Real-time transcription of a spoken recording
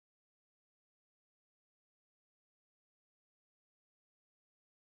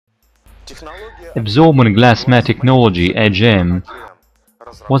Absorbend Glass Mat technology (AGM)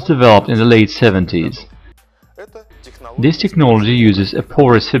 was developed in the late 70s. This technology uses a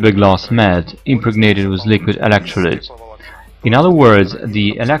porous fiberglass mat impregnated with liquid electrolyte. In other words,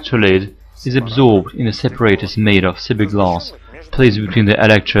 the electrolyte is absorbed in the separators made of fiberglass placed between the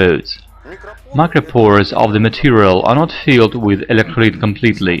electrodes. Micropores of the material are not filled with electrolyte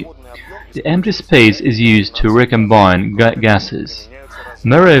completely. The empty space is used to recombine gases.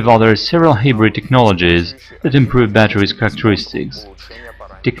 Moreover, there are several hybrid technologies that improve batteries' characteristics.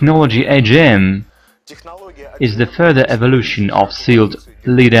 Technology AGM is the further evolution of sealed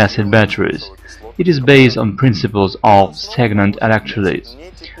lead-acid batteries. It is based on principles of stagnant electrolytes.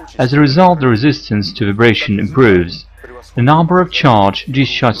 As a result, the resistance to vibration improves, the number of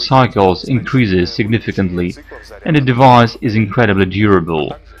charge-discharge cycles increases significantly, and the device is incredibly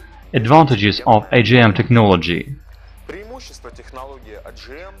durable. Advantages of AGM technology: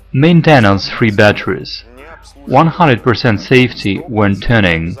 maintenance-free batteries, 100% safety when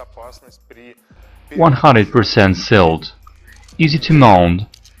turning, 100% sealed, easy to mount,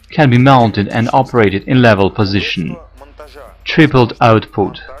 can be mounted and operated in level position, tripled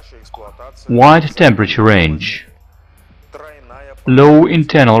output, wide temperature range, low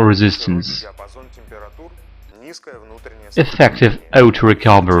internal resistance, effective auto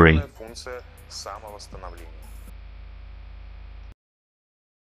recovery.